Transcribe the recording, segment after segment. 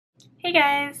Hey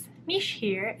guys, Mish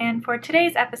here, and for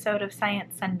today's episode of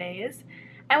Science Sundays,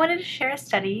 I wanted to share a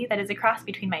study that is a cross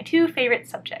between my two favorite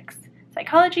subjects,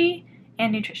 psychology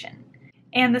and nutrition.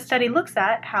 And the study looks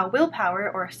at how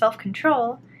willpower or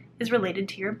self-control is related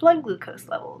to your blood glucose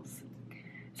levels.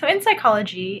 So in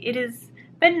psychology, it has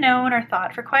been known or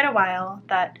thought for quite a while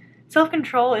that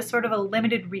self-control is sort of a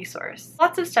limited resource.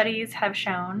 Lots of studies have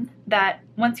shown that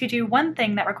once you do one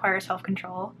thing that requires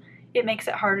self-control, it makes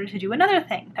it harder to do another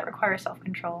thing that requires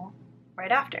self-control right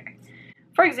after.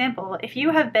 For example, if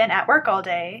you have been at work all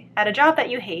day at a job that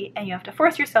you hate and you have to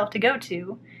force yourself to go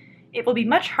to, it will be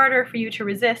much harder for you to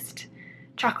resist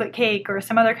chocolate cake or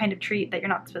some other kind of treat that you're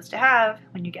not supposed to have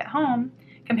when you get home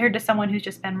compared to someone who's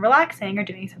just been relaxing or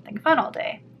doing something fun all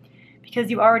day.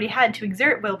 Because you already had to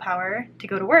exert willpower to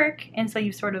go to work, and so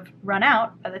you've sort of run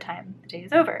out by the time the day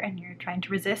is over and you're trying to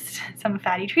resist some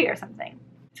fatty treat or something.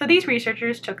 So these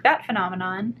researchers took that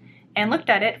phenomenon and looked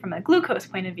at it from a glucose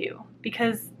point of view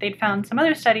because they'd found some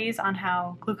other studies on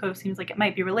how glucose seems like it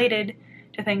might be related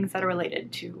to things that are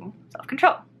related to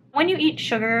self-control. When you eat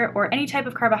sugar or any type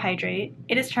of carbohydrate,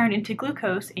 it is turned into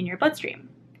glucose in your bloodstream.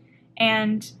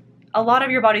 And a lot of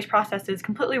your body's processes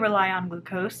completely rely on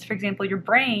glucose. For example, your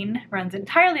brain runs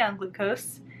entirely on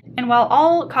glucose. And while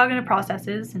all cognitive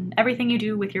processes and everything you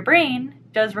do with your brain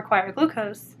does require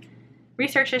glucose,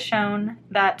 research has shown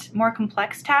that more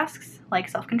complex tasks, like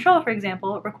self-control, for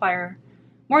example, require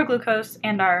more glucose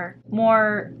and are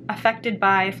more affected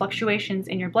by fluctuations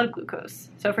in your blood glucose.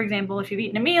 So, for example, if you've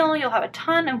eaten a meal, you'll have a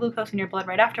ton of glucose in your blood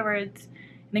right afterwards,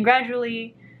 and then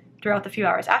gradually, throughout the few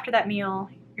hours after that meal,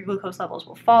 your glucose levels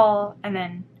will fall, and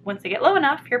then once they get low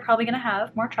enough, you're probably going to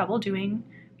have more trouble doing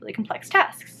really complex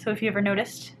tasks. So if you ever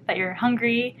noticed that you're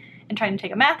hungry and trying to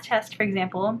take a math test, for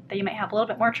example, that you might have a little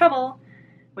bit more trouble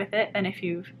with it than if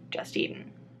you've just eaten.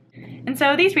 And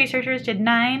so these researchers did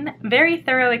 9 very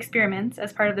thorough experiments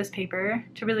as part of this paper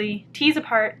to really tease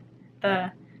apart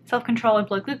the self-control and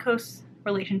blood glucose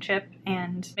relationship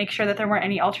and make sure that there weren't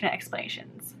any alternate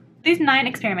explanations. These 9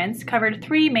 experiments covered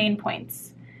 3 main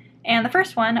points. And the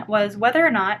first one was whether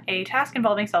or not a task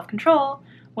involving self-control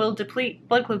will deplete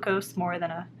blood glucose more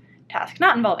than a task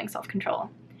not involving self-control.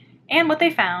 And what they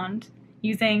found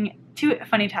using 2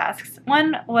 funny tasks.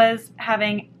 One was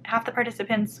having half the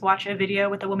participants watch a video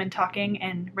with a woman talking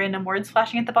and random words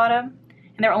flashing at the bottom,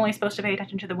 and they're only supposed to pay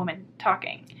attention to the woman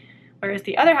talking. Whereas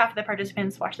the other half of the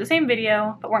participants watched the same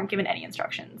video but weren't given any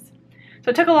instructions.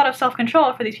 So it took a lot of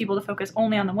self-control for these people to focus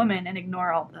only on the woman and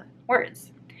ignore all the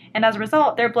words. And as a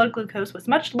result, their blood glucose was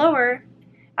much lower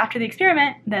after the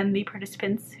experiment than the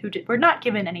participants who were not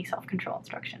given any self-control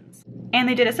instructions. And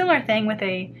they did a similar thing with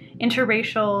a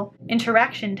interracial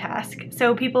interaction task.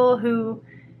 So people who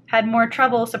had more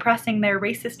trouble suppressing their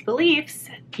racist beliefs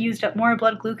used up more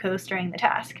blood glucose during the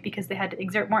task because they had to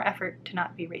exert more effort to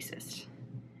not be racist.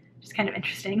 Which is kind of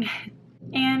interesting.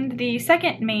 And the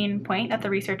second main point that the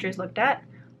researchers looked at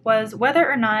was whether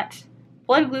or not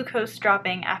blood glucose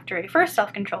dropping after a first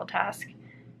self-control task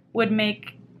would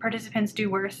make participants do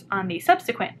worse on the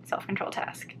subsequent self-control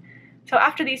task. So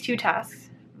after these 2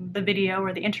 tasks, the video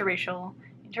or the interracial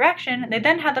interaction, they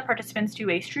then had the participants do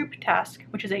a Stroop task,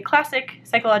 which is a classic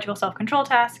psychological self-control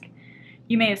task.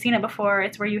 You may have seen it before.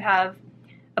 It's where you have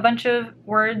a bunch of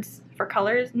words for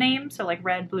colors names, so like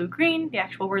red, blue, green, the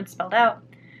actual words spelled out,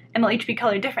 and they'll each be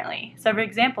colored differently. So for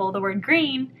example, the word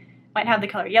green might have the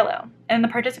color yellow, and the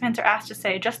participants are asked to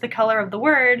say just the color of the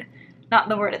word, not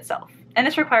the word itself. And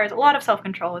this requires a lot of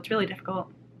self-control. It's really difficult.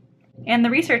 And the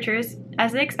researchers,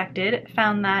 as they expected,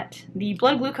 found that the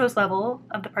blood glucose level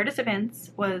of the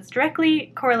participants was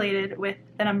directly correlated with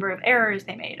the number of errors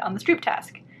they made on the Stroop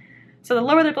task. So the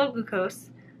lower their blood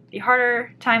glucose, the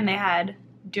harder time they had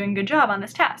doing a good job on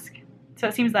this task. So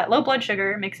it seems that low blood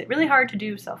sugar makes it really hard to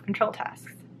do self-control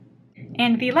tasks.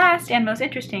 And the last and most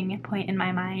interesting point in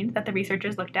my mind that the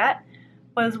researchers looked at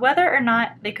was whether or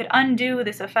not they could undo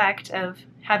this effect of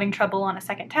having trouble on a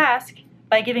second task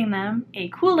by giving them a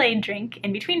Kool-Aid drink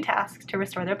in between tasks to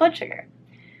restore their blood sugar.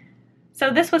 So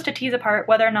this was to tease apart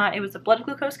whether or not it was the blood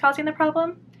glucose causing the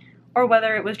problem, or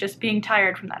whether it was just being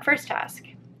tired from that first task.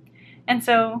 And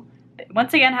so,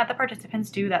 once again, had the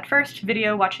participants do that first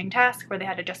video watching task where they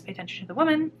had to just pay attention to the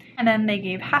woman, and then they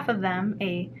gave half of them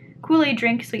a Kool-Aid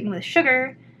drink sweetened with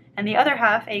sugar, and the other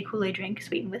half a Kool-Aid drink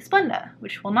sweetened with Splenda,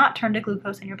 which will not turn to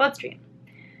glucose in your bloodstream.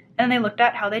 And then they looked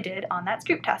at how they did on that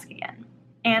Stroop task again.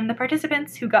 And the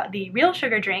participants who got the real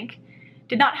sugar drink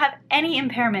did not have any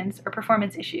impairments or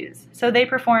performance issues, so they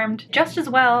performed just as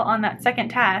well on that second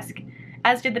task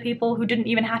as did the people who didn't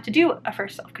even have to do a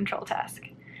first self-control task.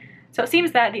 So it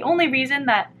seems that the only reason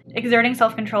that exerting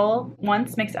self-control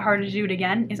once makes it harder to do it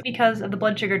again is because of the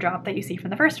blood sugar drop that you see from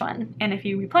the first one. And if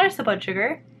you replenish the blood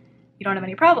sugar, you don't have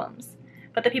any problems.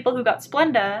 But the people who got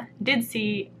Splenda did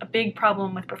see a big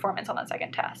problem with performance on that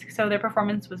second task. So their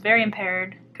performance was very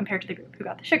impaired compared to the group who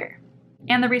got the sugar.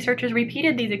 And the researchers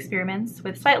repeated these experiments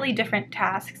with slightly different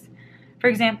tasks. For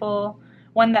example,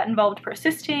 one that involved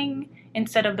persisting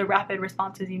instead of the rapid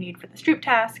responses you need for the Stroop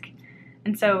task.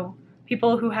 And so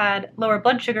people who had lower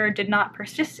blood sugar did not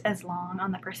persist as long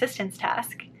on the persistence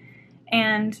task.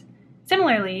 And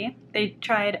similarly, they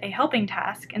tried a helping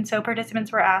task, and so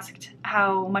participants were asked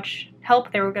how much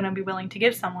help they were going to be willing to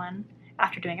give someone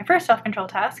after doing a first self-control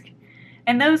task.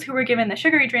 And those who were given the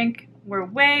sugary drink were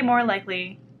way more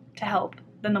likely to help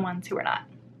than the ones who were not.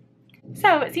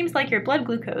 So it seems like your blood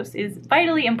glucose is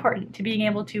vitally important to being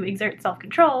able to exert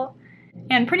self-control,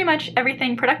 and pretty much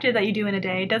everything productive that you do in a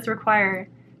day does require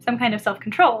some kind of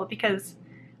self-control, because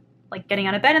like getting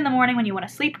out of bed in the morning when you want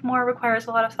to sleep more requires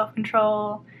a lot of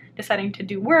self-control. Deciding to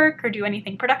do work or do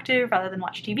anything productive rather than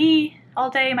watch TV all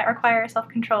day might require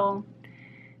self-control.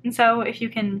 And so if you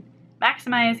can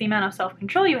maximize the amount of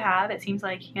self-control you have, it seems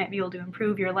like you might be able to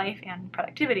improve your life and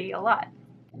productivity a lot.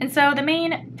 And so the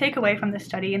main takeaway from this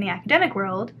study in the academic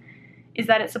world is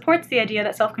that it supports the idea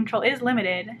that self-control is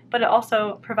limited, but it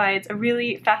also provides a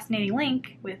really fascinating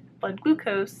link with blood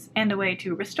glucose and a way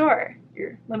to restore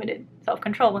your limited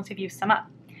self-control once you've used some up.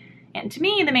 And to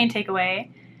me, the main takeaway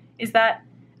is that,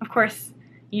 of course,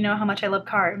 you know how much I love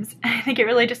carbs. I think it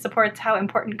really just supports how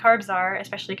important carbs are,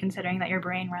 especially considering that your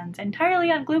brain runs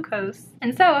entirely on glucose.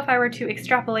 And so if I were to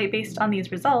extrapolate based on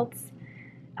these results,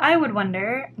 I would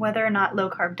wonder whether or not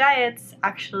low-carb diets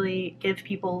actually give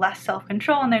people less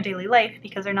self-control in their daily life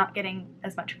because they're not getting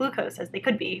as much glucose as they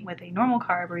could be with a normal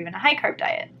carb or even a high-carb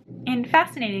diet. And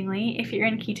fascinatingly, if you're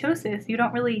in ketosis, you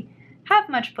don't really have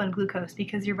much blood glucose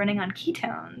because you're running on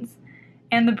ketones.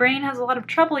 And the brain has a lot of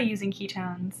trouble using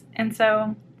ketones. And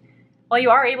so while you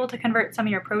are able to convert some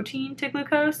of your protein to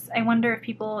glucose, I wonder if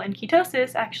people in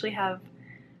ketosis actually have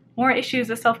more issues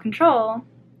with self-control,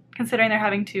 considering they're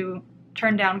having to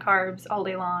turn down carbs all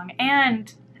day long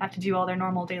and have to do all their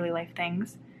normal daily life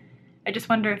things. I just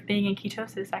wonder if being in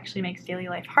ketosis actually makes daily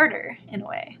life harder in a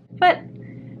way. But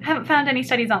I haven't found any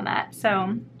studies on that,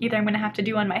 so either I'm going to have to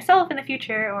do one myself in the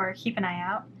future or keep an eye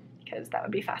out, because that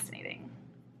would be fascinating.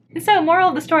 And so, moral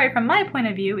of the story from my point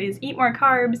of view is eat more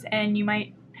carbs and you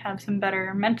might have some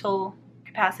better mental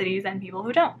capacities than people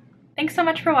who don't. Thanks so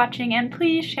much for watching, and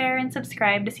please share and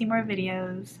subscribe to see more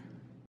videos.